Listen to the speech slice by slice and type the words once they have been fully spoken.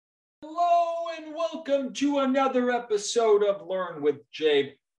and welcome to another episode of Learn with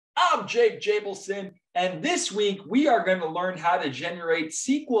Jabe. I'm Jabe Jabelson, and this week we are going to learn how to generate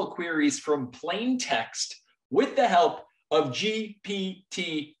SQL queries from plain text with the help of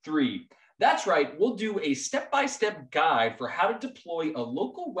GPT3. That's right, we'll do a step-by-step guide for how to deploy a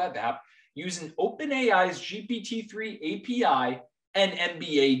local web app using OpenAI's GPT3 API and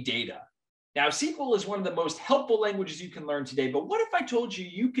MBA data. Now, SQL is one of the most helpful languages you can learn today, but what if I told you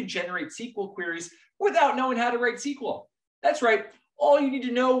you could generate SQL queries without knowing how to write SQL? That's right. All you need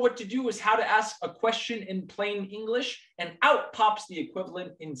to know what to do is how to ask a question in plain English, and out pops the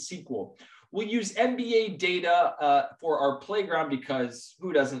equivalent in SQL. We'll use MBA data for our playground because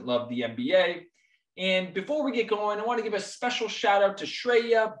who doesn't love the MBA? And before we get going, I want to give a special shout out to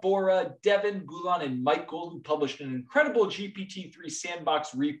Shreya, Bora, Devin, Gulan, and Michael, who published an incredible GPT-3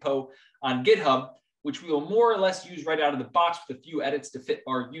 Sandbox repo on GitHub, which we will more or less use right out of the box with a few edits to fit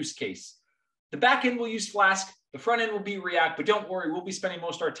our use case. The backend will use Flask, the front end will be React, but don't worry, we'll be spending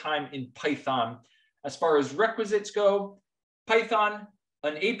most of our time in Python. As far as requisites go, Python,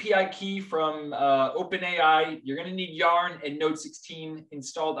 an API key from OpenAI. You're going to need Yarn and Node 16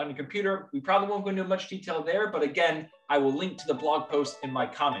 installed on your computer. We probably won't go into much detail there, but again, I will link to the blog post in my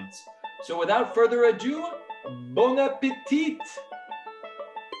comments. So without further ado, bon appetit!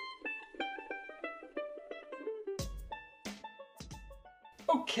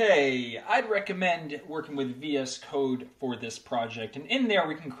 Okay, I'd recommend working with VS Code for this project. And in there,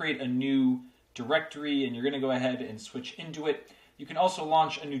 we can create a new directory, and you're going to go ahead and switch into it. You can also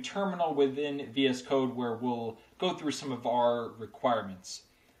launch a new terminal within VS Code where we'll go through some of our requirements.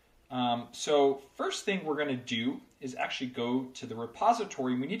 So first thing we're going to do is actually go to the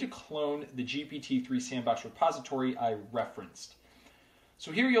repository. We need to clone the GPT-3 Sandbox repository I referenced.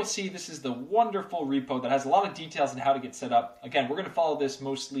 So here you'll see this is the wonderful repo that has a lot of details on how to get set up. Again, we're going to follow this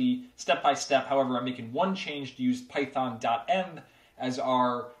mostly step by step. However, I'm making one change to use python.env as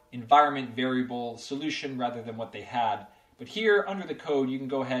our environment variable solution rather than what they had. But here under the code, you can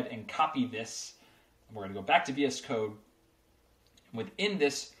go ahead and copy this. We're going to go back to VS Code. Within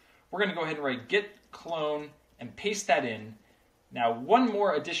this, we're going to go ahead and write git clone and paste that in. Now, one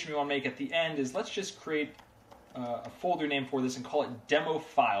more addition we want to make at the end is let's just create a folder name for this and call it demo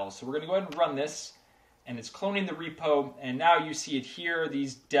files. So we're going to go ahead and run this, and it's cloning the repo, and now you see it here,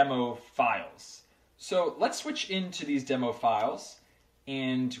 these demo files. So let's switch into these demo files,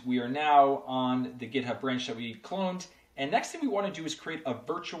 and we are now on the GitHub branch that we cloned. And next thing we want to do is create a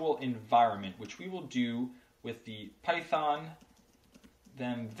virtual environment, which we will do with the Python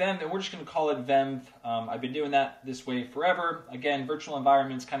venv, and we're just going to call it venv. I've been doing that this way forever. Again, virtual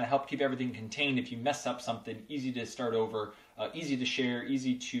environments kind of help keep everything contained. If you mess up something, easy to start over, easy to share,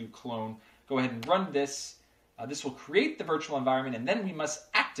 easy to clone. Go ahead and run this. This will create the virtual environment, and then we must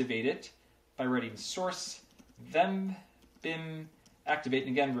activate it by writing source venv bim activate,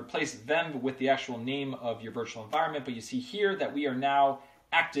 and again, replace venv with the actual name of your virtual environment. But you see here that we are now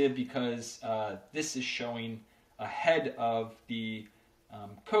active because this is showing ahead of the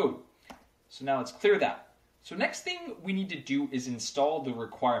code. So now let's clear that. So next thing we need to do is install the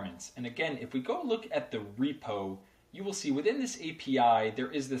requirements. And again, if we go look at the repo, you will see within this API, there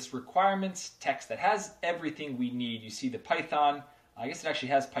is this requirements text that has everything we need. You see the Python, I guess it actually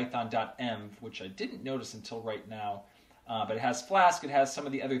has python.env, which I didn't notice until right now. But it has Flask, it has some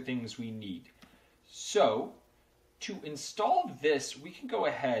of the other things we need. So to install this, we can go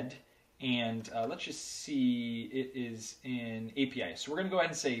ahead and let's just see, it is in API. So we're going to go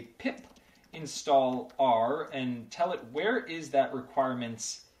ahead and say pip install r and tell it where is that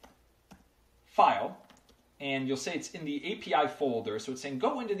requirements file. And you'll say it's in the API folder. So it's saying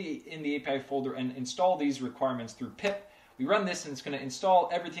go into the API folder and install these requirements through pip. We run this and it's going to install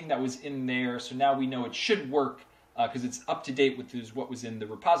everything that was in there. So now we know it should work because it's up to date with what was in the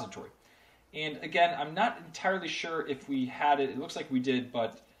repository. And again, I'm not entirely sure if we had it. It looks like we did,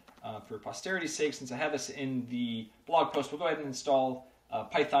 but for posterity's sake, since I have this in the blog post, we'll go ahead and install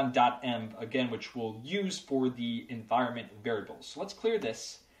python.env, again, which we'll use for the environment variables. So let's clear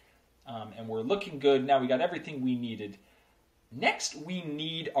this, and we're looking good. Now we got everything we needed. Next, we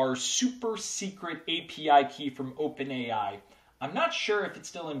need our super secret API key from OpenAI. I'm not sure if it's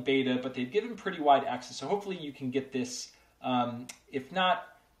still in beta, but they've given pretty wide access, so hopefully you can get this. If not,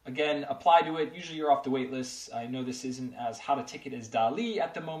 again, apply to it. Usually you're off the wait list. I know this isn't as hot a ticket as DALL-E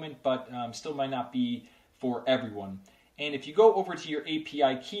at the moment, but still might not be for everyone. And if you go over to your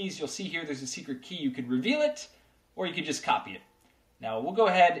API keys, you'll see here there's a secret key. You can reveal it, or you can just copy it. Now we'll go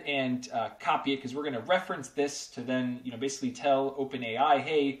ahead and copy it because we're going to reference this to then, basically tell OpenAI,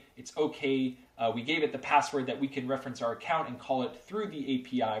 hey, it's okay. We gave it the password that we can reference our account and call it through the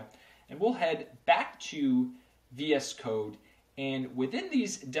API. and we'll head back to VS Code. And within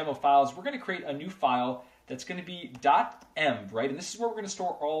these demo files, we're going to create a new file that's going to be .env, right? And this is where we're going to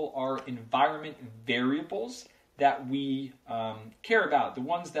store all our environment variables that we care about, the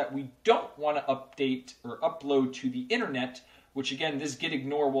ones that we don't want to update or upload to the internet, which again, this git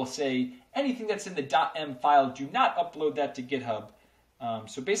ignore will say anything that's in the .env file, do not upload that to GitHub.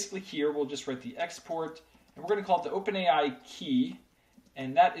 So basically here, we'll just write the export, and we're going to call it the OpenAI key,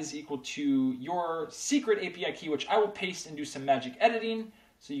 and that is equal to your secret API key, which I will paste and do some magic editing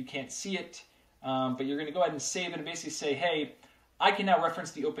so you can't see it. But you're going to go ahead and save it and basically say, hey, I can now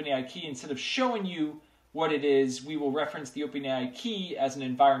reference the OpenAI key. Instead of showing you what it is, we will reference the OpenAI key as an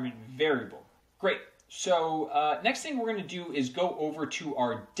environment variable. Great. So next thing we're going to do is go over to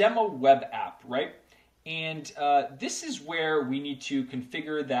our demo web app, right? And this is where we need to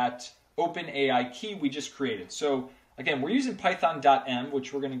configure that OpenAI key we just created. So again, we're using python.m,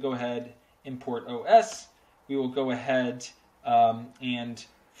 which we're going to go ahead, import OS. We will go ahead and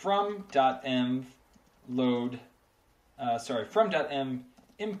from .env load, from .env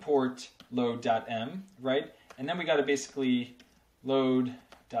import load.m, right? And then we got to basically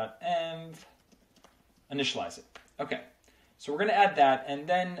load.env, initialize it. Okay, so we're going to add that. And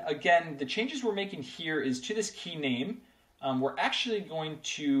then again, the changes we're making here is to this key name. We're actually going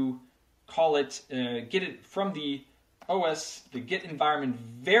to call it, get it from the OS, the get environment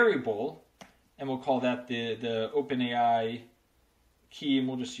variable, and we'll call that the OpenAI key, and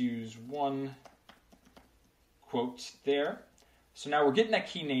we'll just use one quote there. So now we're getting that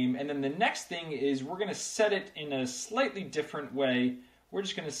key name, and then the next thing is we're going to set it in a slightly different way. We're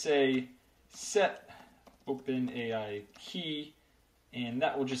just going to say set OpenAI key, and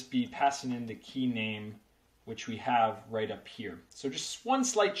that will just be passing in the key name, which we have right up here. So just one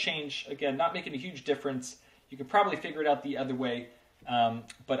slight change, again, not making a huge difference. You could probably figure it out the other way,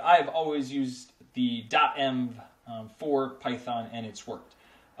 but I've always used the .env for Python, and it's worked.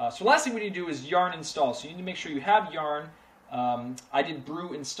 So last thing we need to do is yarn install. So you need to make sure you have yarn. I did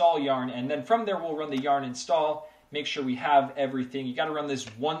brew install yarn, and then from there we'll run the yarn install. Make sure we have everything. You got to run this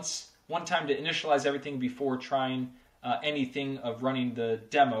one time to initialize everything before trying anything of running the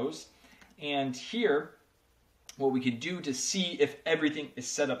demos. And here, what we can do to see if everything is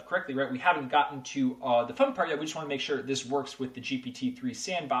set up correctly, right? We haven't gotten to the fun part yet. We just want to make sure this works with the GPT-3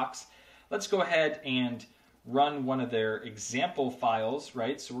 Sandbox. Let's go ahead and run one of their example files,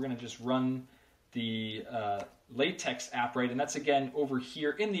 right? So we're going to just run the LaTeX app, right? And that's again over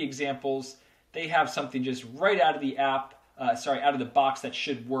here in the examples. They have something just right out of the app, out of the box that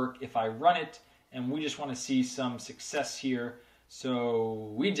should work if I run it. And we just want to see some success here.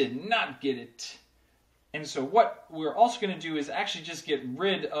 So we did not get it. And so what we're also going to do is actually just get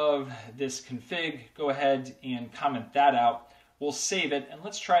rid of this config. Go ahead and comment that out. We'll save it, and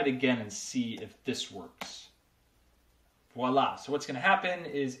let's try it again and see if this works. Voila. So what's going to happen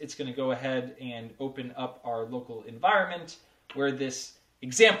is it's going to go ahead and open up our local environment where this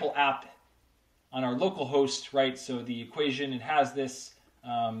example app on our local host, right? So the equation, it has this,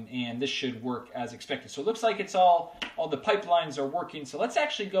 and this should work as expected. So it looks like it's all the pipelines are working. So let's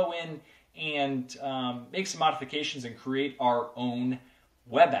actually go in and make some modifications and create our own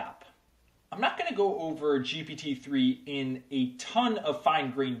web app. I'm not going to go over GPT-3 in a ton of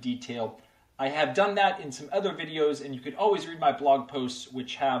fine-grained detail. I have done that in some other videos, and you can always read my blog posts,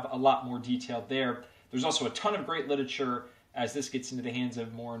 which have a lot more detail there. There's also a ton of great literature as this gets into the hands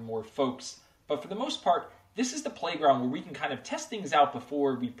of more and more folks. But for the most part, this is the playground where we can kind of test things out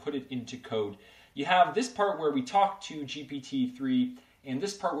before we put it into code. You have this part where we talk to GPT-3, and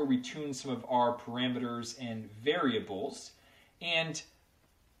this part where we tune some of our parameters and variables. And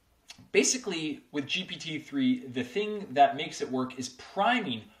basically, with GPT-3, the thing that makes it work is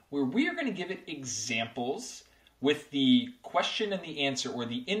priming, where we are going to give it examples with the question and the answer, or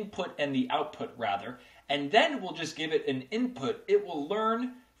the input and the output, rather. And then we'll just give it an input. It will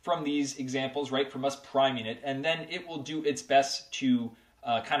learn from these examples, right, from us priming it, and then it will do its best to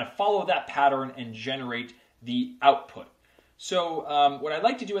kind of follow that pattern and generate the output. So what I'd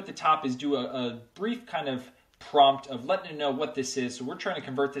like to do at the top is do a brief kind of prompt of letting it know what this is. So we're trying to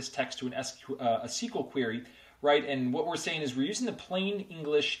convert this text to a SQL query, right? And what we're saying is we're using the plain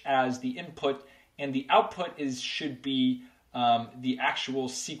English as the input, and the output should be the actual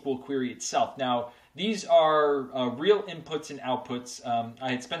SQL query itself. Now, these are real inputs and outputs.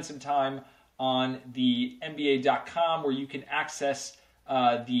 I had spent some time on the MBA.com where you can access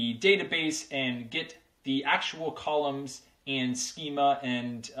the database and get the actual columns and schema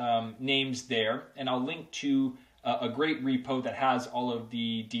and names there. And I'll link to a great repo that has all of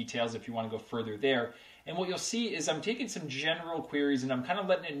the details if you want to go further there. And what you'll see is I'm taking some general queries and I'm kind of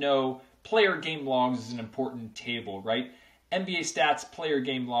letting it know player game logs is an important table, right? NBA stats, player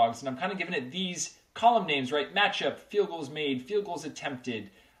game logs, and I'm kind of giving it these column names, right? Matchup, field goals made, field goals attempted.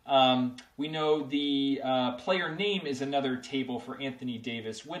 We know the player name is another table for Anthony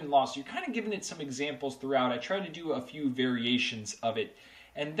Davis, win-loss. You're kind of giving it some examples throughout. I try to do a few variations of it.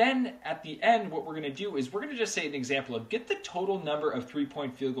 And then at the end, what we're going to do is we're going to just say an example of get the total number of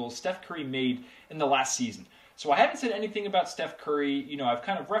three-point field goals Steph Curry made in the last season. So I haven't said anything about Steph Curry. You know, I've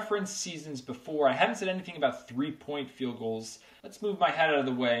kind of referenced seasons before. I haven't said anything about three-point field goals. Let's move my head out of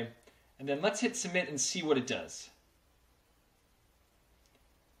the way. And then let's hit submit and see what it does.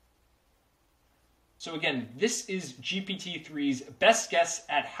 So again, this is GPT-3's best guess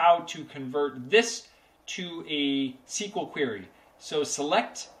at how to convert this to a SQL query. So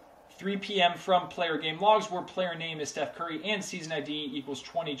select 3 p.m. from player game logs where player name is Steph Curry and season ID equals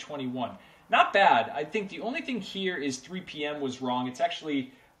 2021. Not bad. I think the only thing here is 3 p.m. was wrong. It's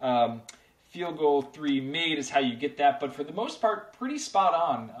actually field goal 3 made is how you get that. But for the most part, pretty spot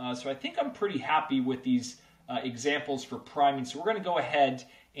on. So I think I'm pretty happy with these examples for priming. So we're going to go ahead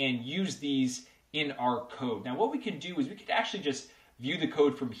and use these in our code. Now what we can do is we could actually just view the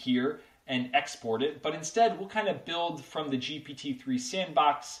code from here and export it, but instead we'll kind of build from the GPT-3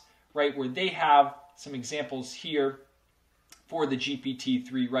 Sandbox, right, where they have some examples here for the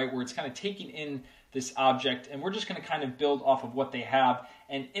GPT-3, right, where it's kind of taking in this object, and we're just going to kind of build off of what they have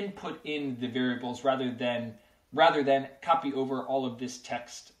and input in the variables rather than copy over all of this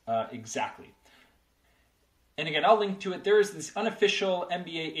text exactly. And again, I'll link to it. There is this unofficial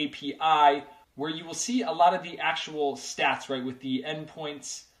NBA API where you will see a lot of the actual stats, right, with the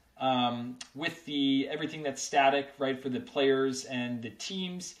endpoints, with the everything that's static, right, for the players and the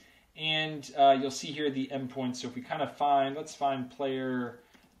teams. And you'll see here the endpoints. So if we kind of let's find player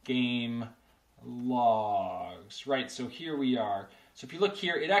game logs, right? So here we are. So if you look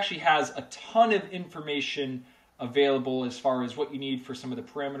here, it actually has a ton of information available as far as what you need for some of the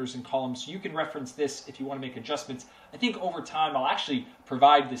parameters and columns. So you can reference this if you want to make adjustments. I think over time I'll actually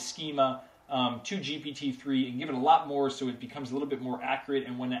provide the schema to GPT-3 and give it a lot more so it becomes a little bit more accurate,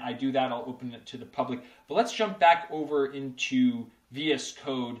 and when I do that I'll open it to the public. But let's jump back over into VS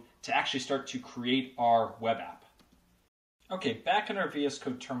Code to actually start to create our web app. Okay, back in our VS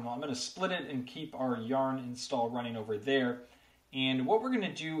Code terminal, I'm going to split it and keep our yarn install running over there. And what we're going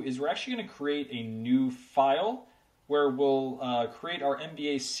to do is we're actually going to create a new file where we'll create our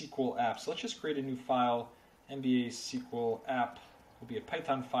NBA SQL app. So let's just create a new file. NBA SQL app will be a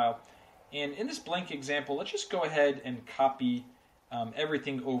Python file. And in this blank example, let's just go ahead and copy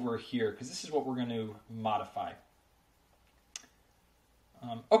everything over here because this is what we're going to modify.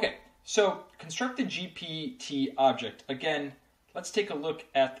 Okay, so construct the GPT object. Again, let's take a look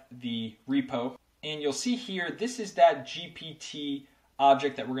at the repo. And you'll see here, this is that GPT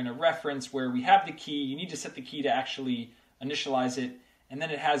object that we're going to reference where we have the key. You need to set the key to actually initialize it. And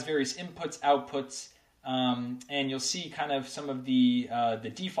then it has various inputs, outputs, and you'll see kind of some of the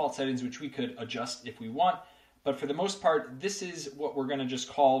default settings which we could adjust if we want. But for the most part, this is what we're going to just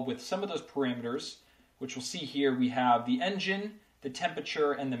call with some of those parameters, which we'll see here. We have the engine, the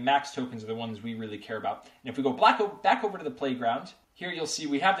temperature, and the max tokens are the ones we really care about. And if we go back over to the playground, here you'll see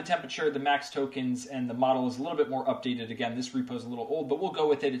we have the temperature, the max tokens, and the model is a little bit more updated. Again, this repo is a little old, but we'll go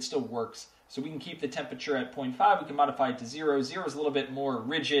with it. It still works. So we can keep the temperature at 0.5. We can modify it to 0. 0 is a little bit more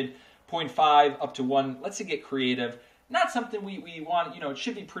rigid. 0.5 up to 1. Let's get creative. Not something we want, it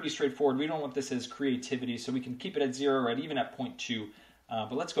should be pretty straightforward. We don't want this as creativity, so we can keep it at 0 or even at 0.2.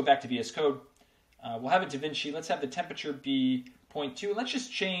 But let's go back to VS Code. We'll have it DaVinci. Let's have the temperature be 0.2. And let's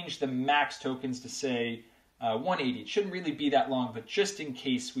just change the max tokens to say 180. It shouldn't really be that long, but just in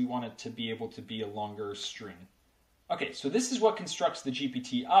case we want it to be able to be a longer string. Okay, so this is what constructs the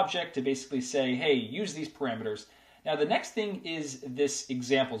GPT object to basically say, hey, use these parameters. Now the next thing is this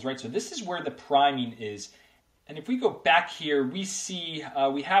examples, right? So this is where the priming is. And if we go back here, we see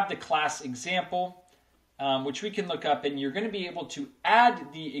we have the class example, which we can look up, and you're going to be able to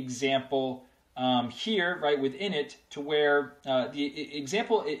add the example here, right, within it to where the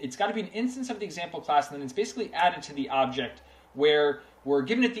example, it's got to be an instance of the example class, and then it's basically added to the object where we're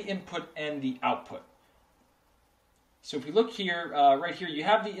giving it the input and the output. So if we look here, right here, you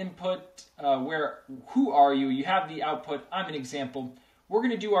have the input, who are you? You have the output, I'm an example. We're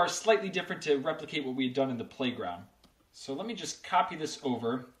going to do ours slightly different to replicate what we had done in the playground. So let me just copy this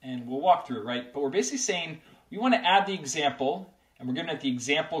over and we'll walk through it, right? But we're basically saying we want to add the example, and we're giving it the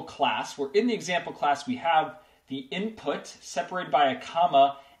example class. Where in the example class we have the input separated by a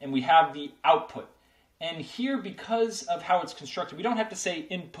comma, and we have the output. And here, because of how it's constructed, we don't have to say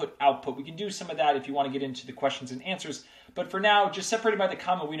input, output. We can do some of that if you want to get into the questions and answers. But for now, just separated by the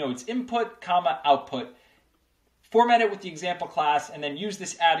comma, we know it's input, comma, output. Format it with the example class, and then use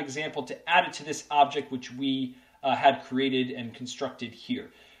this add example to add it to this object which we had created and constructed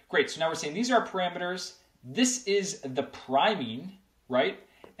here. Great, so now we're saying these are our parameters. This is the priming, right?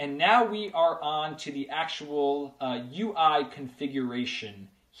 And now we are on to the actual UI configuration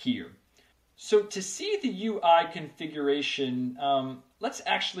here. So to see the UI configuration, let's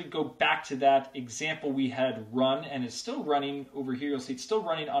actually go back to that example we had run, and it's still running over here. You'll see it's still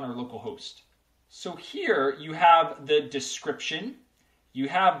running on our local host. So here you have the description, you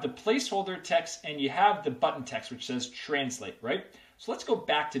have the placeholder text, and you have the button text, which says translate, right? So let's go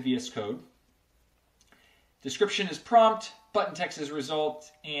back to VS Code. Description is prompt, button text is result,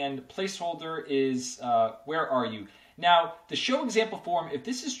 and placeholder is where are you? Now, the show example form, if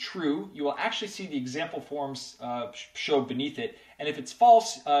this is true, you will actually see the example forms show beneath it. And if it's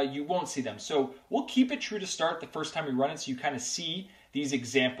false, you won't see them. So we'll keep it true to start the first time we run it, so you kind of see these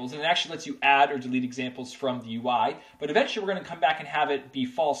examples. And it actually lets you add or delete examples from the UI. But eventually we're going to come back and have it be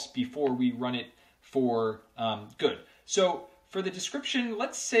false before we run it for good. So for the description,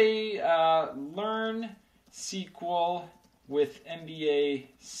 let's say learn SQL with MBA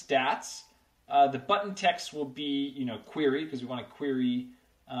stats. The button text will be, query, because we want to query,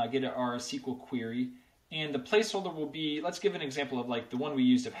 get our SQL query. And the placeholder will be, let's give an example of like the one we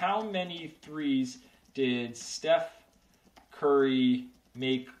used of how many threes did Steph Curry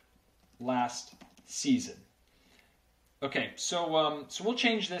make last season. Okay, so we'll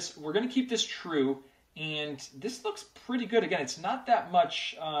change this. We're going to keep this true, and this looks pretty good. Again, it's not that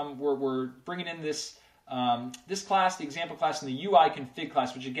much. We're bringing in this this class, the example class, and the UI config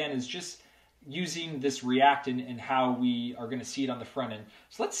class, which again is just using this React and how we are going to see it on the front end.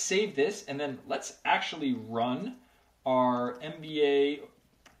 So let's save this, and then let's actually run our NBA.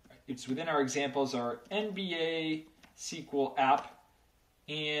 It's within our examples, our NBA SQL app.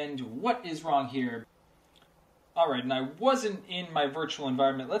 And what is wrong here? All right, and I wasn't in my virtual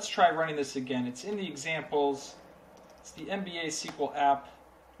environment. Let's try running this again. It's in the examples. It's the NBA SQL app.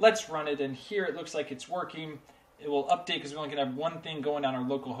 Let's run it, and here it looks like it's working. It will update because we're only going to have one thing going on our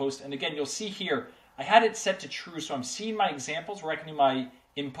local host. And again, you'll see here, I had it set to true, so I'm seeing my examples where I can do my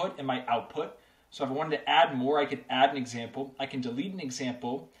input and my output. So if I wanted to add more, I could add an example. I can delete an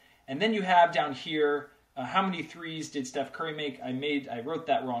example. And then you have down here, how many threes did Steph Curry make? I wrote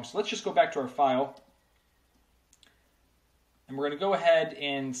that wrong. So let's just go back to our file. And we're going to go ahead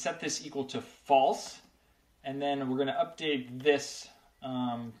and set this equal to false. And then we're going to update this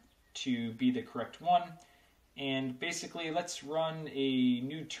to be the correct one. And basically, let's run a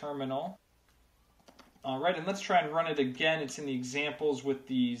new terminal. All right, and let's try and run it again. It's in the examples with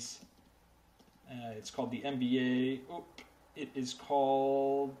these. It's called the NBA. Oh, it is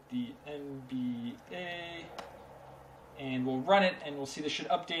called the NBA. And we'll run it, and we'll see this should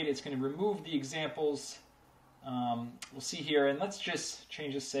update. It's going to remove the examples. We'll see here, and let's just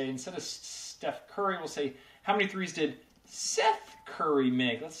change this. Say instead of Steph Curry, we'll say how many threes did Seth Curry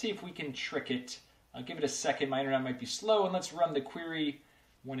make? Let's see if we can trick it. I'll give it a second. My internet might be slow, and let's run the query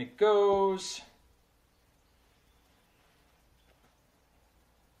when it goes.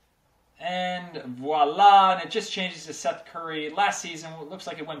 And voila, and it just changes to Seth Curry. Last season, it looks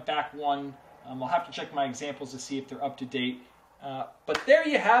like it went back one. I'll have to check my examples to see if they're up to date. But there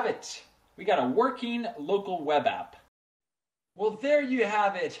you have it. We got a working local web app. Well, there you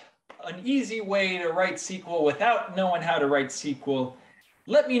have it. An easy way to write SQL without knowing how to write SQL.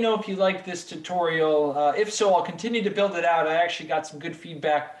 Let me know if you liked this tutorial. If so, I'll continue to build it out. I actually got some good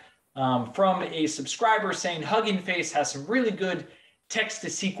feedback from a subscriber saying Hugging Face has some really good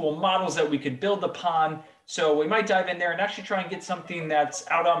text-to-SQL models that we could build upon. So we might dive in there and actually try and get something that's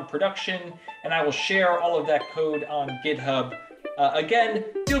out on production, and I will share all of that code on GitHub. Again,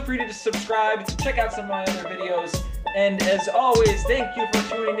 feel free to subscribe, check out some of my other videos, and as always, thank you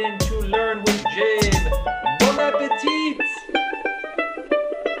for tuning in to Learn with Jabe. Bon appetit!